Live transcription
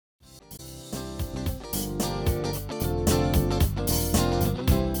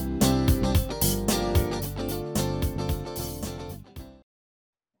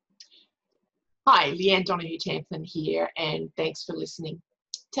Hi, Leanne Donohue-Tamplin here, and thanks for listening.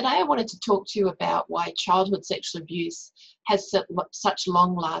 Today I wanted to talk to you about why childhood sexual abuse has such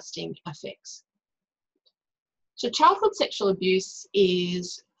long-lasting effects. So childhood sexual abuse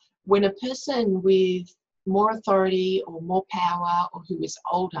is when a person with more authority or more power or who is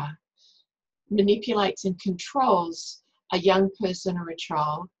older manipulates and controls a young person or a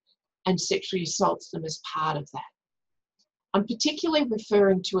child and sexually assaults them as part of that. I'm particularly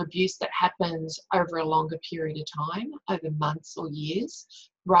referring to abuse that happens over a longer period of time, over months or years,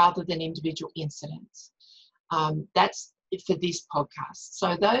 rather than individual incidents. That's for this podcast.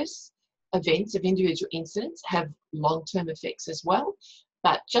 So those events of individual incidents have long-term effects as well.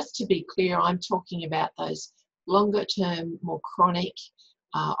 But just to be clear, I'm talking about those longer-term, more chronic,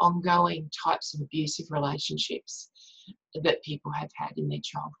 ongoing types of abusive relationships that people have had in their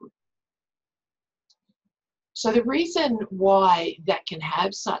childhood. So the reason why that can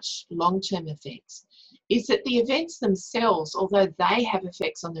have such long-term effects is that the events themselves, although they have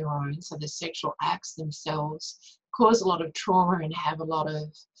effects on their own, so the sexual acts themselves cause a lot of trauma and have a lot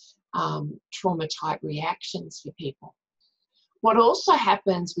of trauma-type reactions for people. What also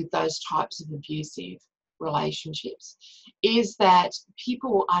happens with those types of abusive relationships is that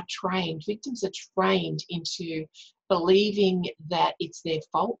people are trained, victims are trained into believing that it's their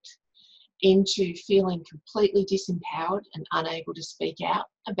fault, into feeling completely disempowered and unable to speak out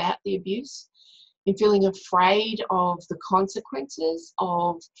about the abuse, in feeling afraid of the consequences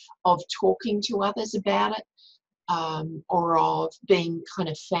of talking to others about it, or of being kind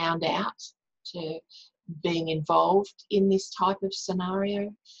of found out, to being involved in this type of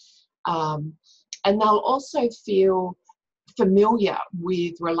scenario. And they'll also feel familiar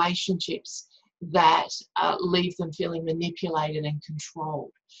with relationships that leave them feeling manipulated and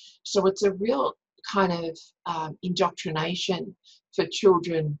controlled. So it's a real kind of indoctrination for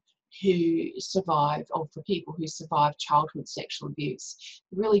children who survive, or for people who survive childhood sexual abuse,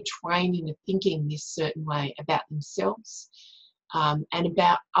 really trained into thinking this certain way about themselves and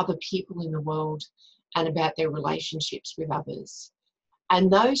about other people in the world and about their relationships with others.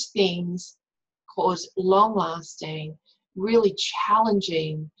 And those things cause long-lasting, really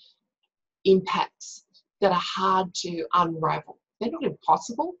challenging impacts that are hard to unravel. They're not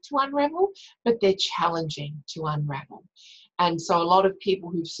impossible to unravel, but they're challenging to unravel. And so a lot of people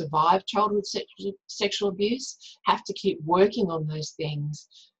who've survived childhood sexual abuse have to keep working on those things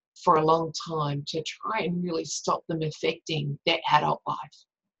for a long time to try and really stop them affecting their adult life.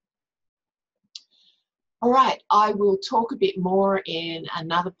 All right, I will talk a bit more in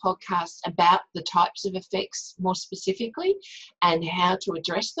another podcast about the types of effects more specifically and how to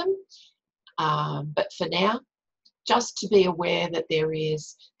address them. But for now, just to be aware that there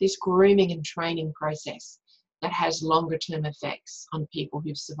is this grooming and training process that has longer term effects on people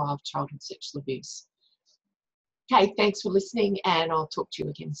who've survived childhood sexual abuse. Okay, thanks for listening, and I'll talk to you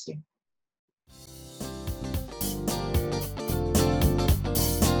again soon.